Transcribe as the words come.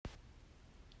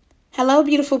Hello,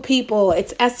 beautiful people.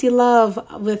 It's Essie Love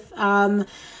with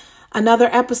another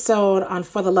episode on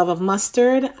For the Love of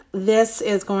Mustard. This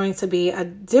is going to be a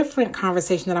different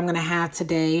conversation that I'm going to have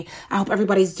today. I hope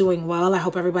everybody's doing well. I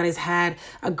hope everybody's had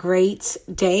a great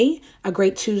day, a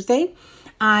great Tuesday.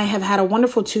 I have had a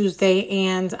wonderful Tuesday,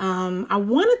 and I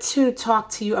wanted to talk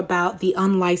to you about the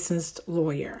unlicensed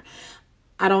lawyer.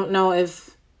 I don't know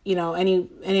if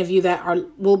any of you that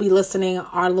will be listening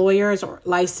are lawyers or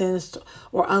licensed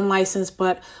or unlicensed,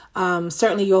 but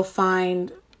certainly you'll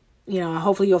find,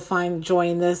 hopefully you'll find joy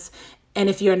in this. And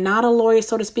if you're not a lawyer,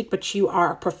 so to speak, but you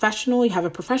are a professional, you have a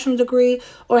professional degree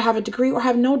or have a degree or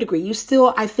have no degree,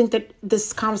 I think that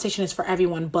this conversation is for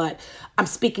everyone, but I'm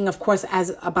speaking, of course,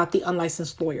 about the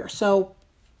unlicensed lawyer. So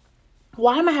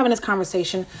why am I having this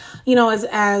conversation?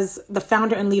 As the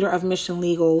founder and leader of Mission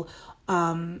Legal,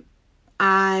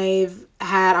 I've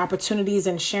had opportunities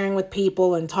in sharing with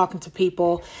people and talking to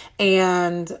people,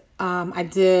 and I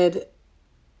did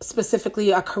specifically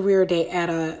a career day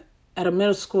at a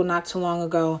middle school not too long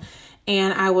ago,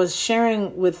 and I was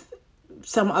sharing with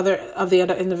some other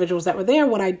individuals that were there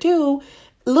what I do.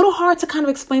 A little hard to kind of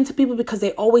explain to people because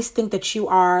they always think that you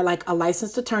are like a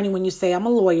licensed attorney when you say I'm a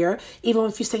lawyer. Even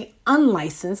if you say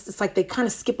unlicensed, it's like they kind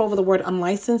of skip over the word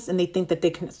unlicensed and they think that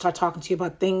they can start talking to you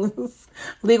about things,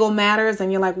 legal matters.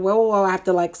 And you're like, whoa, I have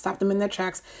to stop them in their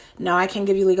tracks. No, I can't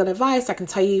give you legal advice. I can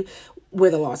tell you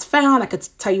where the law is found. I could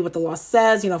tell you what the law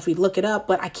says, if we look it up,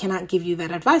 but I cannot give you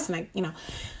that advice. And so you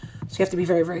have to be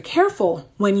very, very careful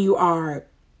when you are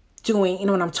doing,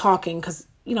 when I'm talking, because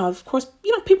of course,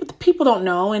 people don't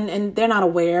know and they're not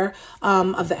aware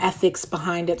of the ethics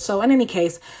behind it. So in any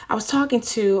case, I was talking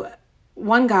to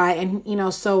one guy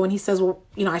and, so when he says, well,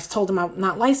 I told him I'm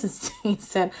not licensed, he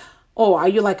said, oh, are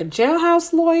you like a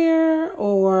jailhouse lawyer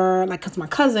or because my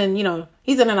cousin,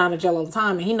 he's in and out of jail all the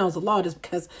time and he knows the law just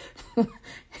because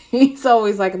he's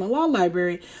always in the law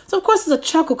library. So of course it's a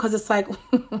chuckle because it's like,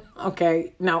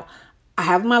 okay, no, I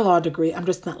have my law degree. I'm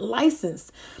just not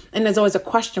licensed. And there's always a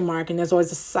question mark and there's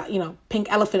always a,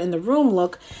 pink elephant in the room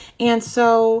look. And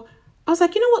so I was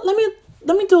like, you know what,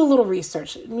 let me do a little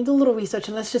research. Let me do a little research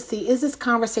and let's just see, is this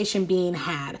conversation being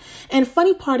had? And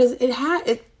funny part is it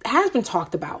has been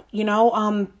talked about,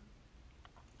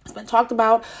 it's been talked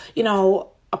about,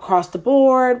 across the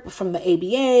board from the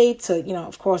ABA to,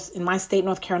 of course, in my state,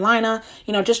 North Carolina,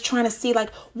 just trying to see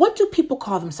what do people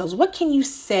call themselves? What can you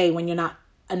say when you're not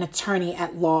an attorney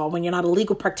at law, when you're not a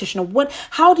legal practitioner?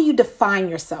 How do you define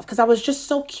yourself? Because I was just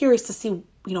so curious to see,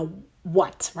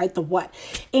 what.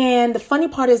 And the funny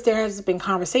part is there has been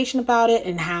conversation about it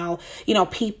and how,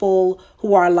 people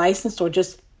who are licensed or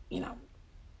just,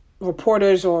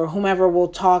 reporters or whomever will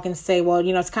talk and say, well,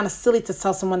 it's kind of silly to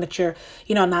tell someone that you're,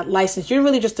 not licensed. You're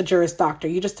really just a Juris Doctor.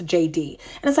 You're just a JD.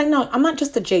 And it's like, no, I'm not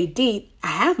just a JD. I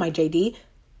have my JD,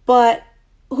 but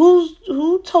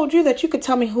who told you that you could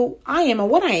tell me who I am or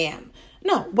what I am?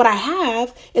 No, what I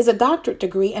have is a doctorate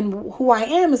degree and who I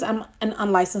am is I'm an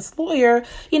unlicensed lawyer,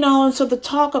 and so the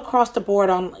talk across the board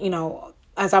on,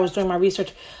 as I was doing my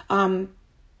research,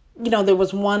 there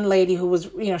was one lady who was,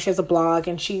 she has a blog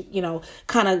and she,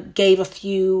 kind of gave a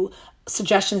few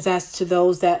suggestions as to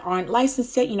those that aren't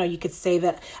licensed yet. You could say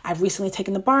that I've recently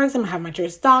taken the bar exam, I have my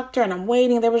Juris Doctor and I'm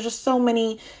waiting. There was just so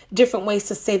many different ways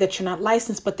to say that you're not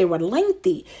licensed, but they were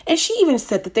lengthy. And she even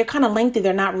said that they're kind of lengthy.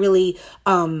 They're not really,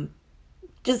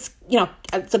 it's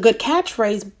a good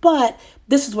catchphrase, but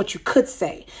this is what you could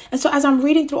say. And so as I'm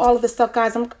reading through all of this stuff,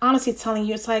 guys, I'm honestly telling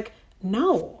you, it's like,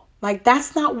 no,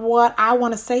 that's not what I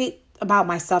want to say about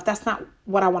myself. That's not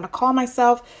what I want to call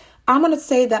myself. I'm going to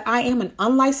say that I am an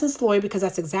unlicensed lawyer because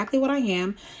that's exactly what I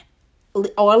am,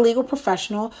 or a legal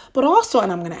professional, but also,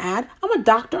 and I'm going to add, I'm a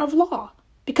doctor of law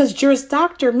because Juris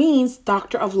Doctor means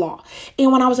doctor of law.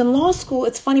 And when I was in law school,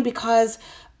 it's funny because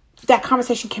that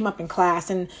conversation came up in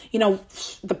class and,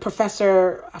 the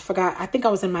professor, I forgot, I think I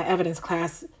was in my evidence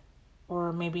class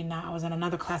or maybe not, I was in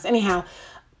another class. Anyhow,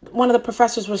 one of the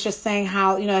professors was just saying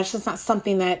how, it's just not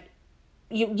something that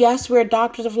yes, we're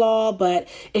doctors of law, but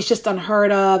it's just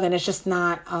unheard of. And it's just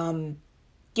not,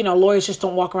 lawyers just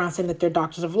don't walk around saying that they're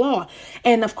doctors of law.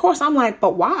 And of course I'm like,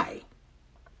 but why?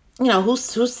 Who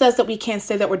says that we can't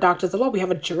say that we're doctors of law? We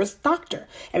have a Juris Doctor.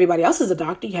 Everybody else is a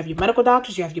doctor. You have your medical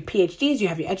doctors, you have your PhDs, you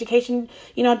have your education,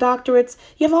 doctorates.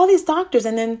 You have all these doctors.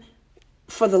 And then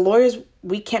for the lawyers,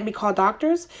 we can't be called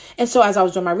doctors. And so as I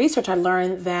was doing my research, I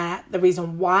learned that the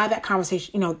reason why that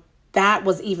conversation, that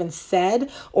was even said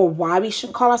or why we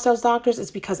shouldn't call ourselves doctors is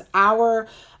because our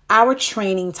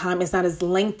training time is not as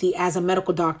lengthy as a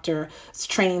medical doctor's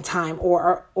training time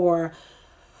or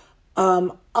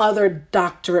other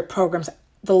doctorate programs.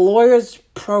 The lawyer's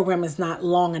program is not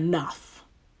long enough.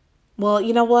 Well,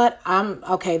 you know what? I'm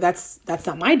okay. That's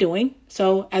not my doing.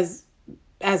 So as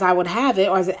I would have it,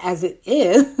 or as it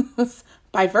is,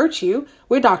 by virtue,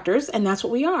 we're doctors, and that's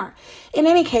what we are. In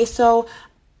any case, so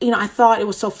I thought it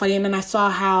was so funny, and then I saw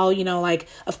how like,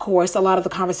 of course, a lot of the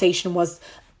conversation was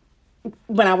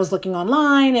when I was looking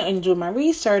online and doing my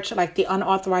research, like the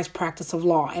unauthorized practice of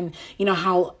law, and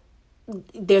how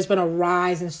there's been a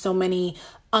rise in so many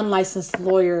unlicensed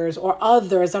lawyers or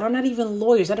others that are not even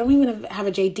lawyers, that don't even have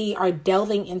a JD, are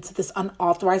delving into this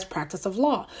unauthorized practice of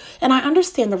law. And I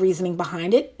understand the reasoning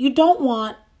behind it. You don't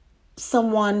want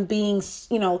someone being,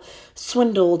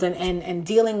 swindled and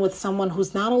dealing with someone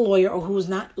who's not a lawyer or who's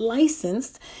not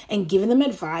licensed and giving them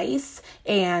advice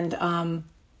and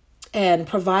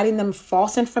providing them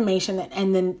false information.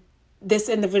 And then this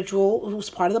individual who's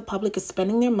part of the public is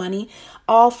spending their money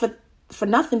all for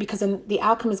nothing, because then the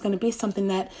outcome is going to be something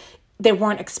that they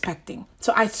weren't expecting.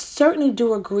 So I certainly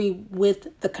do agree with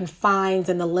the confines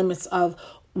and the limits of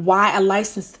why a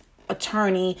licensed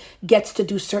attorney gets to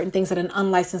do certain things that an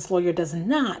unlicensed lawyer does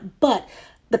not. But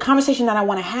the conversation that I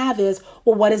want to have is,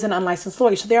 well, what is an unlicensed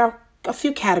lawyer? So there are a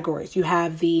few categories. You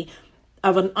have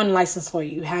of an unlicensed lawyer.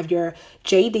 You have your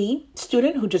JD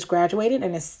student who just graduated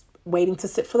and is waiting to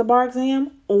sit for the bar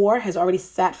exam, or has already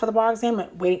sat for the bar exam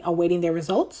and awaiting their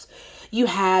results. You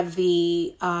have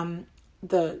the law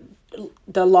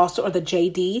student, or the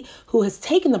JD, who has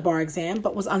taken the bar exam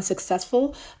but was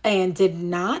unsuccessful and did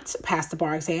not pass the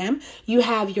bar exam. You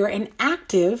have your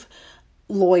inactive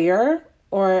lawyer,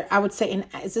 or I would say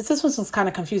this one's kind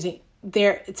of confusing.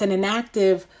 It's an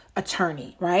inactive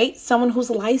attorney, right? Someone who's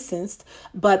licensed,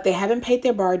 but they haven't paid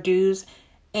their bar dues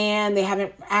and they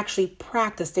haven't actually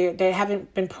practiced. They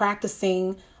haven't been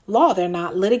practicing law. They're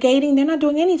not litigating. They're not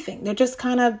doing anything. They're just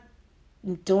kind of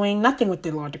doing nothing with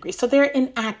their law degree. So they're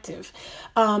inactive.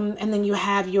 And then you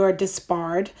have your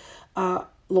disbarred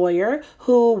lawyer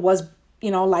who was,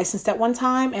 licensed at one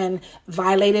time and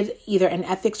violated either an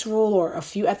ethics rule or a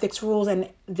few ethics rules, and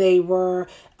they were,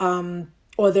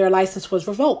 or their license was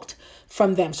revoked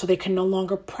from them, so they can no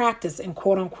longer practice. And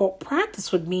quote unquote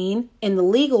practice would mean in the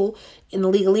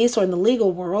legalese or in the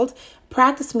legal world,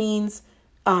 practice means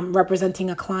representing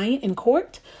a client in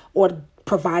court, or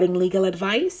providing legal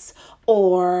advice,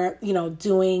 or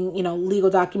doing legal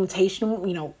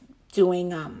documentation,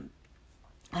 doing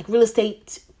like real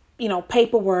estate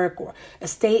paperwork or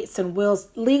estates and wills,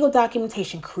 legal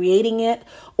documentation, creating it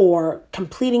or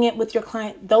completing it with your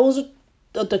client. Those are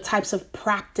the types of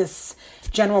practice,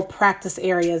 general practice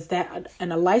areas that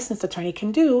a licensed attorney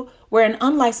can do, where an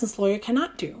unlicensed lawyer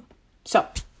cannot do. So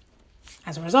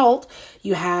as a result,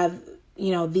 you have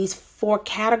these 4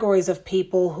 categories of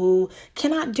people who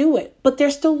cannot do it, but they're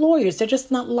still lawyers. They're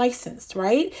just not licensed,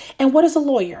 right? And what is a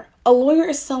lawyer? A lawyer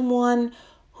is someone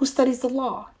who studies the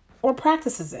law or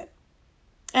practices it.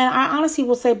 And I honestly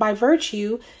will say, by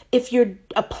virtue, if you're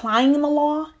applying the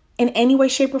law in any way,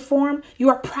 shape, or form, you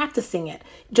are practicing it.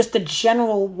 Just the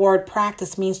general word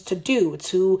practice means to do,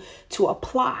 to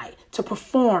apply, to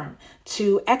perform,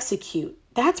 to execute.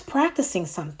 That's practicing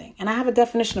something. And I have a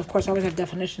definition. Of course, I always have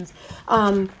definitions.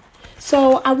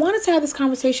 So I wanted to have this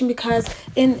conversation because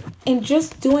in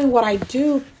just doing what I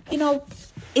do, it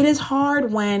is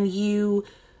hard when you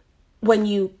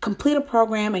complete a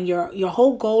program and your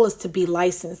whole goal is to be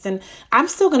licensed. And I'm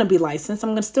still going to be licensed.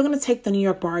 I'm still going to take the New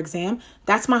York bar exam.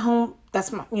 That's my home.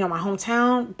 That's my my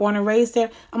hometown, born and raised there.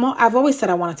 I've always said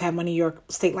I wanted to have my New York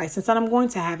state license, and I'm going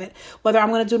to have it. Whether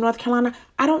I'm going to do North Carolina,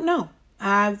 I don't know.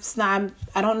 I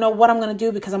don't know what I'm going to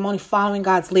do, because I'm only following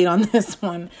God's lead on this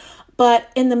one.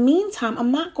 But in the meantime,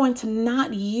 I'm not going to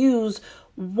not use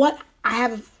what I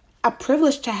have a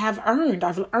privilege to have earned.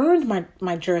 I've earned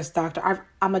my Juris Doctor.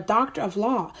 I'm a doctor of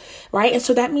law, right? And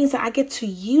so that means that I get to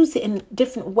use it in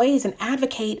different ways and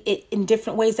advocate it in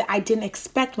different ways that I didn't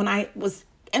expect when I was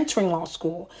entering law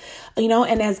school,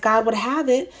 and as God would have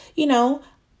it,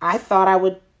 I thought I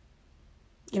would,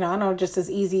 I know just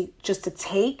as easy just to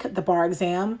take the bar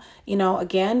exam,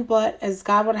 again, but as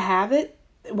God would have it,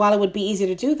 while it would be easy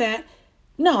to do that,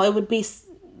 no, it would be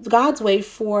God's way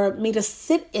for me to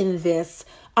sit in this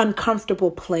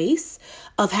uncomfortable place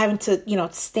of having to,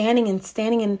 standing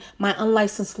in my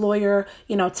unlicensed lawyer,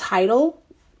 title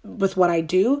with what I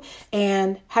do,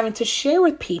 and having to share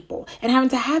with people and having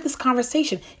to have this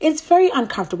conversation. It's very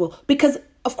uncomfortable because,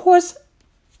 of course,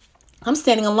 I'm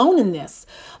standing alone in this.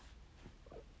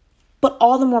 but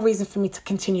all the more reason for me to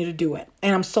continue to do it.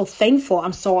 And I'm so thankful.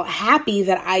 I'm so happy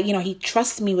that he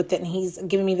trusts me with it and he's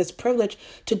giving me this privilege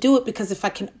to do it, because if I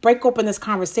can break open this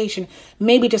conversation,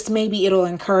 maybe, just maybe, it'll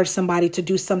encourage somebody to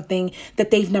do something that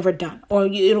they've never done, or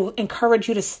it'll encourage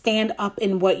you to stand up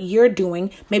in what you're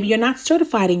doing. Maybe you're not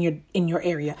certified in your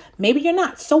area. Maybe you're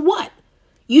not. So what?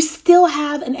 You still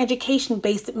have an education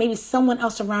base that maybe someone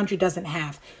else around you doesn't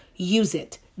have. Use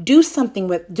it. Do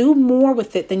more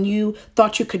with it than you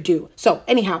thought you could do. So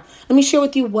anyhow, let me share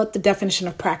with you what the definition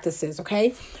of practice is,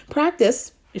 okay?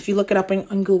 Practice, if you look it up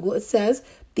on Google, it says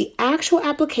the actual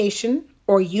application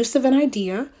or use of an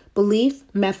idea, belief,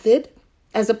 method,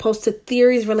 as opposed to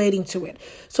theories relating to it.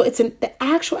 So it's the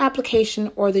actual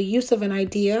application or the use of an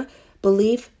idea,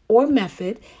 belief, or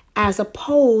method, as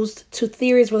opposed to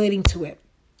theories relating to it.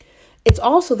 It's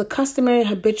also the customary,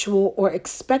 habitual, or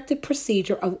expected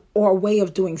procedure or way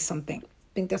of doing something. I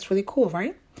think that's really cool,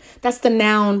 right? That's the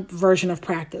noun version of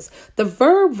practice. The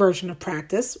verb version of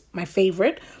practice, my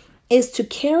favorite, is to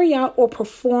carry out or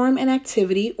perform an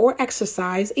activity or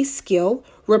exercise a skill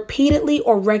repeatedly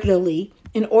or regularly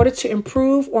in order to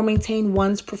improve or maintain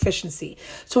one's proficiency.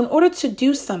 So in order to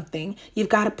do something, you've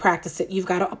got to practice it. You've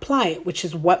got to apply it, which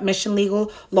is what Mission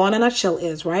Legal Law in a nutshell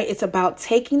is, right? It's about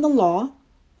taking the law,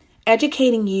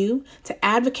 educating you to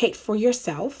advocate for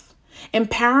yourself,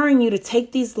 empowering you to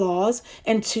take these laws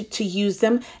and to use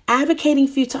them, advocating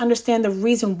for you to understand the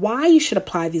reason why you should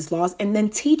apply these laws, and then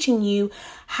teaching you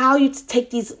how you take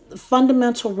these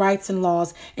fundamental rights and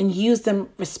laws and use them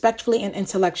respectfully and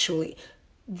intellectually.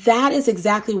 That is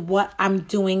exactly what I'm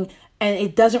doing. And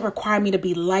it doesn't require me to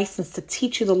be licensed to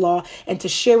teach you the law and to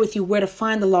share with you where to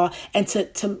find the law and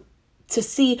to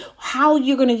see how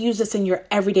you're going to use this in your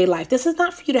everyday life. This is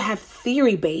not for you to have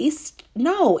theory based.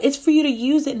 No, it's for you to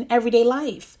use it in everyday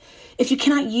life. If you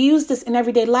cannot use this in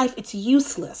everyday life, it's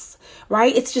useless,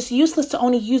 right? It's just useless to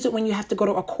only use it when you have to go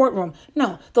to a courtroom.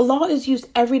 No, the law is used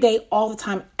every day, all the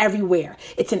time, everywhere.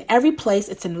 It's in every place.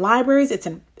 It's in libraries. It's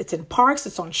in parks.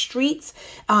 It's on streets.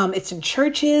 It's in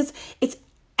churches. It's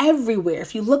everywhere.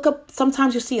 If you look up,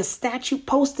 sometimes you see a statute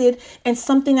posted and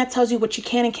something that tells you what you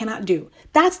can and cannot do.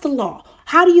 That's the law.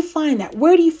 How do you find that?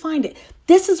 Where do you find it?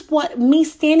 This is what me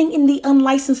standing in the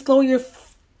unlicensed lawyer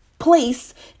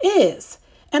place is.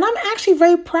 And I'm actually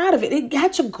very proud of it. It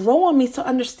had to grow on me to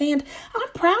understand. I'm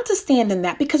proud to stand in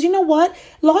that, because you know what?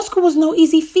 Law school was no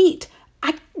easy feat.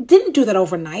 I didn't do that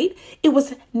overnight. It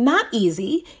was not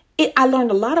easy. I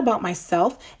learned a lot about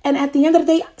myself. And at the end of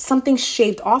the day, something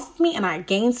shaved off of me and I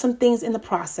gained some things in the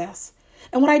process.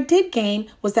 And what I did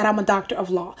gain was that I'm a doctor of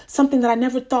law, something that I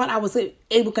never thought I was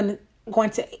going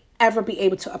to ever be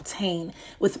able to obtain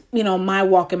with, my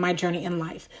walk and my journey in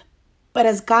life. But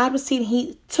as God was seeing,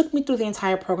 he took me through the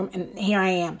entire program, and here I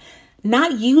am,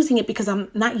 not using it because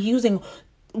I'm not using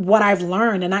what I've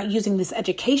learned and not using this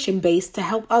education base to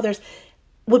help others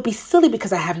would be silly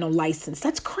because I have no license.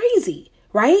 That's crazy.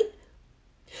 Right?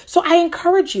 So I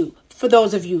encourage you, for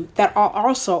those of you that are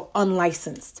also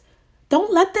unlicensed,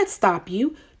 don't let that stop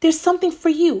you. There's something for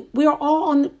you. We are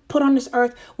all put on this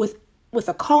earth with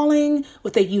a calling,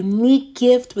 with a unique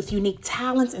gift, with unique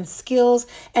talents and skills.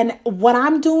 And what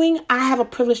I'm doing, I have a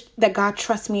privilege that God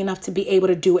trusts me enough to be able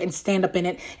to do it and stand up in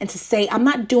it and to say, I'm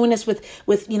not doing this with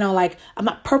I'm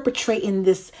not perpetrating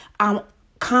this. I'm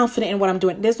confident in what I'm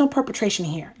doing. There's no perpetration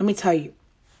here. Let me tell you.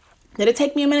 Did it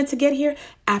take me a minute to get here?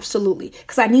 Absolutely.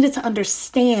 Because I needed to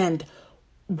understand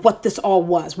what this all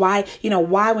was. Why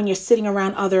when you're sitting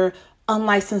around other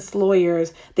unlicensed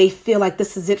lawyers, they feel like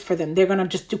this is it for them. They're going to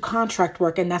just do contract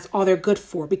work and that's all they're good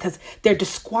for because they're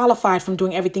disqualified from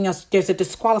doing everything else. There's a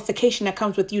disqualification that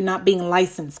comes with you not being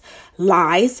licensed.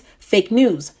 Lies, fake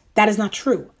news. That is not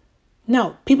true.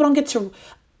 No, people don't get to,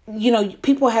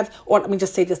 people have, or let me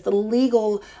just say this, the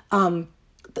legal, the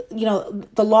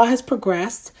law has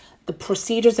progressed. The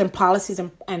procedures and policies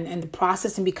and the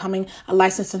process in becoming a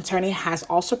licensed attorney has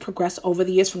also progressed over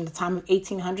the years from the time of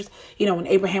 1800s. When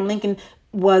Abraham Lincoln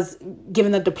was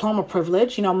given the diploma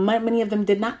privilege, many of them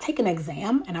did not take an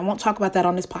exam. And I won't talk about that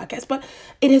on this podcast, but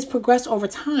it has progressed over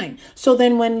time. So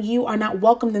then when you are not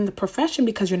welcomed in the profession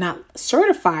because you're not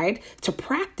certified to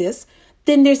practice,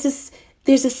 then there's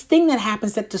this thing that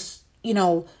happens that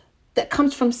that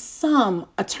comes from some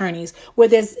attorneys where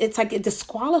it's like it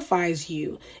disqualifies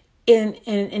you. And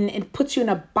it puts you in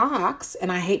a box,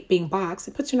 and I hate being boxed.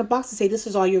 It puts you in a box to say, this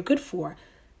is all you're good for.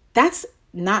 That's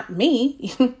not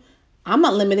me. I'm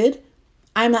not limited.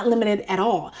 I'm not limited at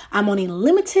all. I'm only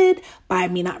limited by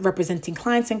me not representing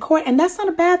clients in court. And that's not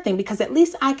a bad thing because at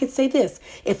least I could say this.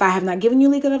 If I have not given you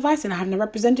legal advice and I have not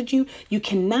represented you, you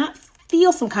cannot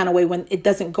feel some kind of way when it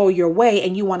doesn't go your way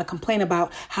and you want to complain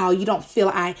about how you don't feel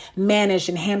I managed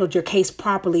and handled your case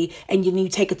properly, and you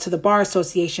take it to the bar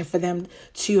association for them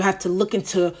to have to look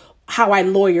into how I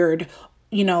lawyered,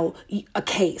 a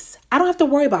case. I don't have to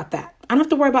worry about that. I don't have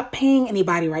to worry about paying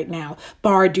anybody right now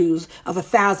bar dues of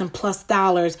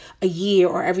 $1,000+ a year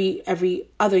or every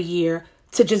other year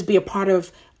to just be a part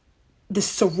of the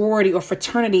sorority or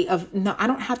fraternity of. No, I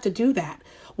don't have to do that.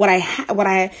 What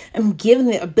I am given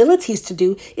the abilities to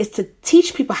do is to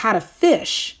teach people how to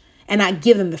fish and not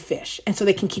give them the fish, and so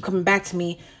they can keep coming back to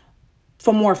me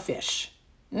for more fish.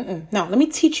 No, let me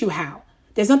teach you how.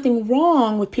 There's nothing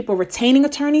wrong with people retaining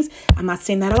attorneys. I'm not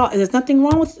saying that at all. There's nothing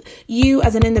wrong with you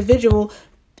as an individual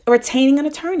retaining an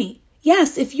attorney.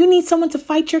 Yes, if you need someone to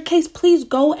fight your case, please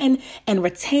go and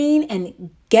retain and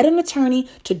get an attorney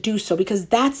to do so, because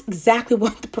that's exactly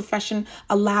what the profession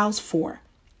allows for.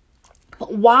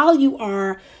 But while you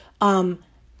are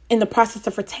in the process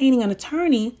of retaining an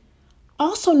attorney,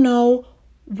 also know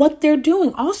what they're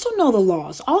doing. Also know the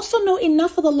laws. Also know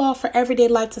enough of the law for everyday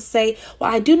life to say,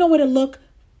 well, I do know where to look.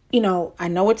 I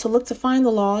know where to look to find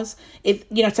the laws. If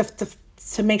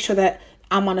to make sure that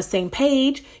I'm on the same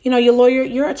page.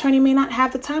 Your attorney may not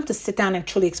have the time to sit down and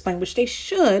truly explain, which they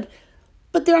should.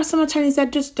 But there are some attorneys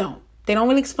that just don't. They don't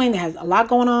really explain. They have a lot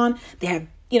going on. They have,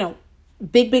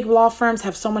 big law firms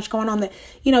have so much going on that,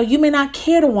 you may not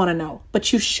care to want to know,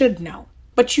 but you should know.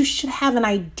 But you should have an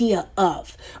idea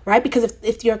of, right? Because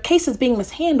if your case is being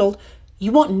mishandled,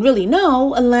 you won't really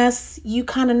know unless you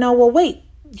kind of know, well, wait,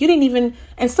 you didn't even,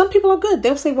 and some people are good.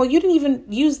 They'll say, well, you didn't even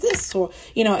use this or,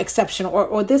 exception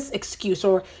or this excuse,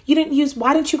 or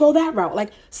why didn't you go that route?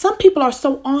 Like, some people are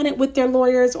so on it with their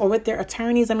lawyers or with their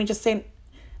attorneys. I mean, just saying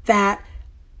that,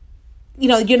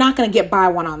 you're not going to get by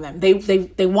one on them.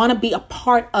 They want to be a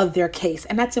part of their case.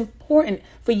 And that's important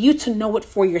for you to know it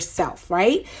for yourself,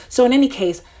 right? So in any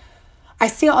case, I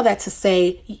say all that to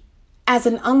say, as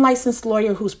an unlicensed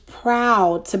lawyer who's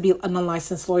proud to be an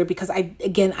unlicensed lawyer, because I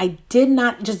did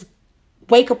not just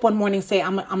wake up one morning and say,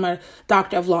 I'm a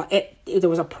doctor of law. There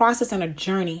was a process and a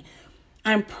journey.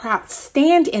 I'm proud.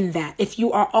 Stand in that. If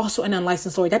you are also an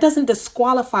unlicensed lawyer, that doesn't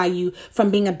disqualify you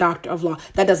from being a doctor of law.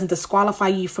 That doesn't disqualify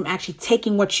you from actually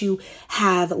taking what you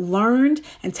have learned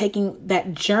and taking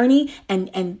that journey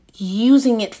and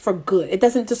using it for good. It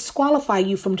doesn't disqualify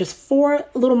you from just 4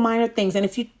 little minor things. And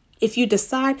if you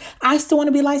decide, I still want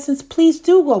to be licensed, please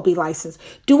do go be licensed.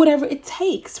 Do whatever it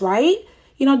takes, right?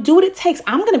 Do what it takes.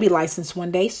 I'm going to be licensed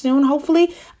one day soon,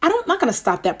 hopefully. I'm not going to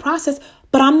stop that process,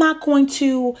 but I'm not going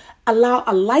to allow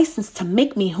a license to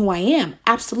make me who I am.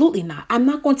 Absolutely not. I'm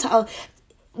not going to,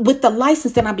 with the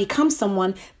license, then I become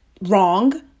someone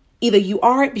wrong. Either you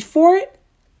are it before it,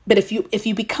 but if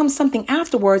you become something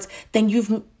afterwards, then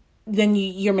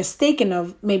you're mistaken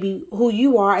of maybe who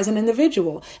you are as an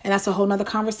individual. And that's a whole nother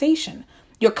conversation.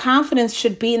 Your confidence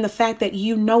should be in the fact that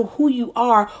you know who you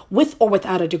are with or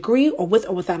without a degree or with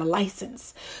or without a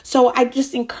license. So I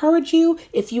just encourage you,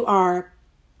 if you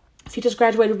just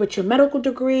graduated with your medical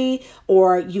degree,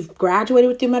 or you've graduated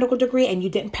with your medical degree and you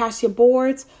didn't pass your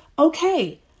boards,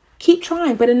 okay, keep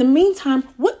trying. But in the meantime,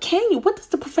 what does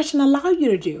the profession allow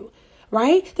you to do?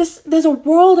 Right? There's a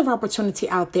world of opportunity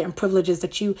out there and privileges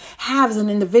that you have as an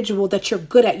individual that you're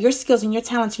good at, your skills and your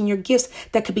talents and your gifts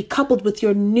that could be coupled with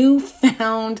your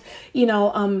newfound,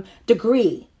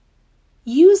 degree.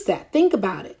 Use that. Think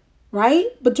about it. Right?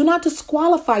 But do not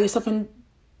disqualify yourself, and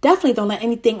definitely don't let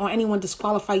anything or anyone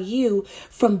disqualify you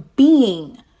from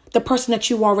being the person that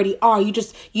you already are. You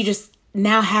just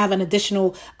now have an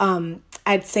additional,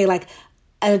 I'd say like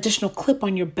an additional clip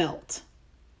on your belt.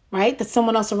 Right? That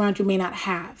someone else around you may not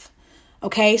have.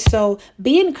 Okay, so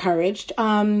be encouraged.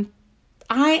 I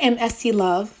am SC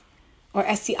Love, or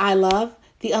SCI Love.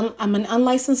 I'm an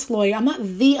unlicensed lawyer. I'm not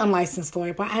the unlicensed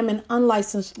lawyer, but I'm an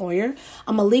unlicensed lawyer.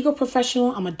 I'm a legal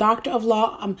professional. I'm a doctor of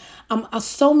law. I'm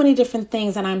so many different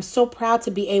things, and I'm so proud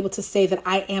to be able to say that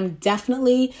I am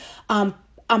definitely. I'm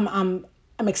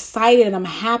excited and I'm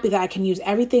happy that I can use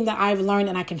everything that I've learned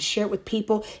and I can share it with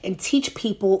people and teach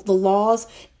people the laws.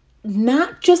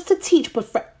 Not just to teach, but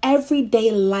for everyday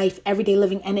life, everyday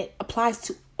living. And it applies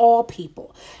to all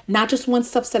people, not just one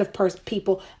subset of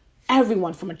people,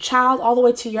 everyone, from a child all the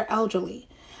way to your elderly.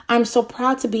 I'm so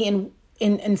proud to be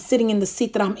in sitting in the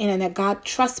seat that I'm in, and that God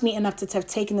trusts me enough to have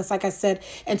taken this, like I said,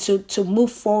 and to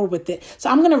move forward with it. So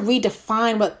I'm going to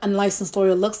redefine what unlicensed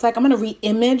lawyer looks like. I'm going to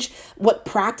re-image what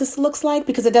practice looks like,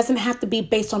 because it doesn't have to be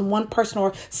based on one person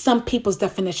or some people's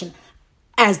definition.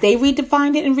 As they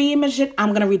redefined it and reimaged it,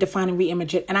 I'm going to redefine and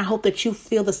reimage it. And I hope that you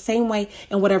feel the same way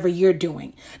in whatever you're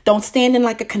doing. Don't stand in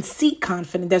like a conceit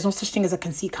confident. There's no such thing as a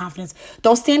conceit confidence.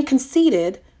 Don't stand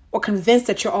conceited, or convinced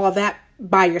that you're all that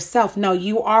by yourself. No,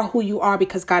 you are who you are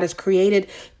because God has created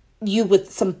you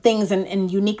with some things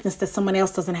and uniqueness that someone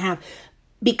else doesn't have.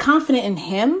 Be confident in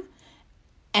him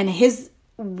and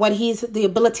the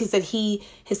abilities that he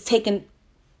has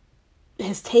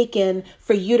taken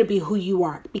for you to be who you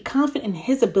are. Be confident in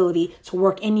his ability to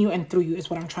work in you and through you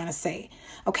is what I'm trying to say.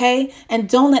 Okay? And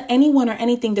don't let anyone or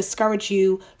anything discourage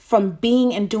you from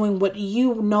being and doing what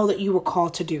you know that you were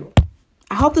called to do.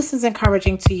 I hope this is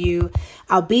encouraging to you.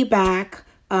 I'll be back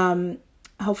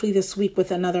hopefully this week with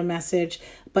another message.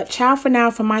 But ciao for now,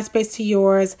 from my space to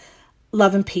yours.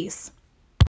 Love and peace.